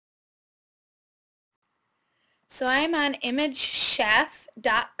So I'm on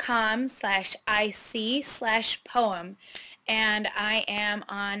imagechef.com/ic/poem, and I am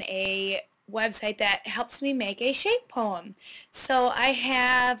on a website that helps me make a shape poem. So I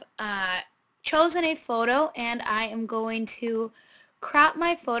have chosen a photo, and I am going to crop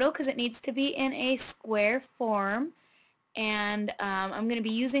my photo because it needs to be in a square form, and I'm going to be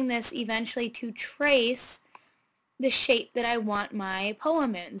using this eventually to trace the shape that I want my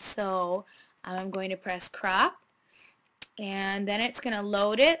poem in. So I'm going to press crop, and then it's going to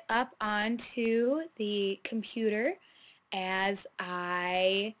load it up onto the computer as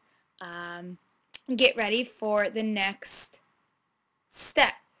I get ready for the next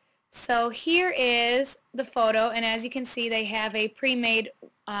step. So here is the photo, and as you can see, they have a pre-made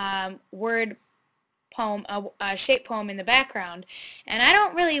word poem, a shape poem in the background, and I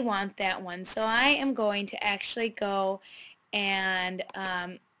don't really want that one, so I am going to actually go and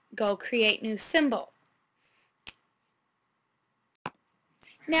go create new symbol.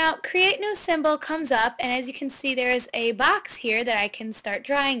 Now create new symbol comes up, and as you can see, there is a box here that I can start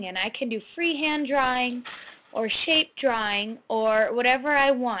drawing in. I can do freehand drawing or shape drawing or whatever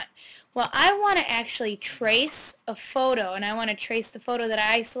I want. Well, I want to actually trace a photo, and I want to trace the photo that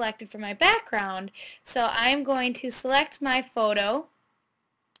I selected for my background. So I'm going to select my photo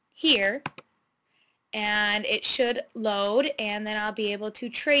here, and it should load, and then I'll be able to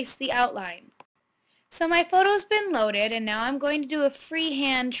trace the outline. So my photo's been loaded, and now I'm going to do a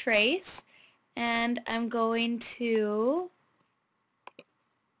freehand trace, and I'm going to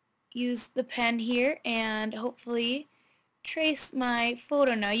use the pen here and hopefully trace my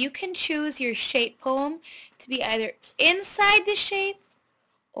photo. Now you can choose your shape poem to be either inside the shape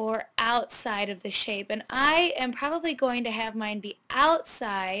or outside of the shape, and I am probably going to have mine be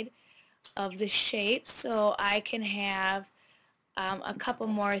outside of the shape so I can have a couple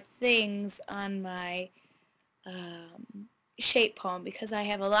more things on my shape poem, because I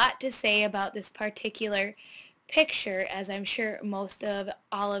have a lot to say about this particular picture, as I'm sure most of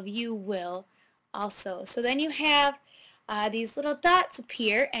all of you will also. So then you have these little dots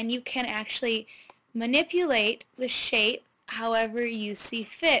appear, and you can actually manipulate the shape however you see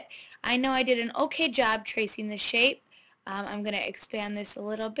fit. I know I did an okay job tracing the shape. I'm going to expand this a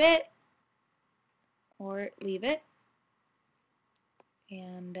little bit or leave it,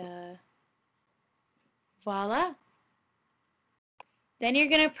 and voila. Then you're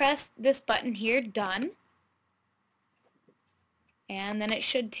going to press this button here, done, and then it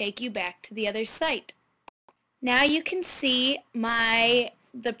should take you back to the other site. Now you can see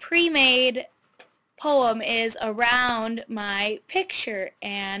the pre-made poem is around my picture,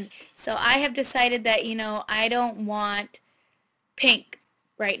 and so I have decided that, you know, I don't want pink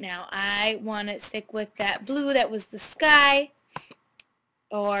right now. I want to stick with that blue that was the sky,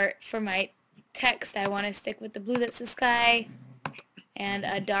 or for my text I want to stick with the blue that's the sky and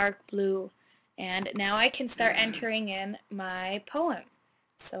a dark blue. And now I can start entering in my poem.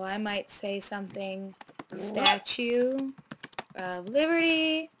 So I might say something, Statue of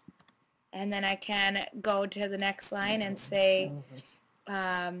Liberty, and then I can go to the next line and say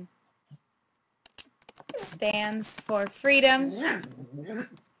stands for freedom,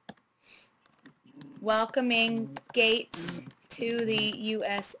 welcoming gates to the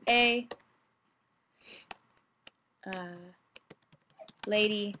USA,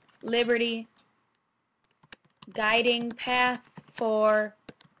 Lady Liberty, guiding path for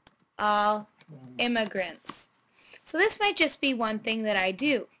all immigrants. So this might just be one thing that I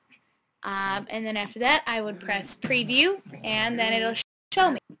do. And then after that I would press preview, and then it'll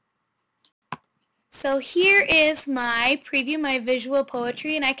show me. So here is my preview, my visual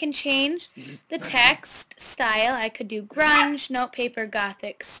poetry, and I can change the text style. I could do grunge, notepaper,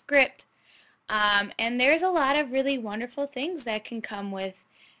 gothic, script, and there's a lot of really wonderful things that can come with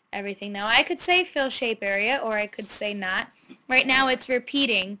everything. Now I could say fill shape area, or I could say not. Right now it's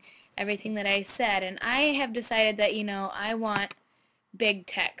repeating everything that I said, and I have decided that, you know, I want big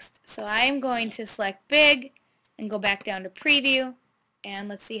text. So I am going to select big and go back down to preview, and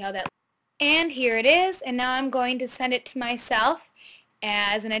let's see how that looks. And here it is, and now I'm going to send it to myself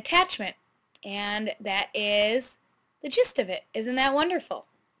as an attachment, and that is the gist of it. Isn't that wonderful?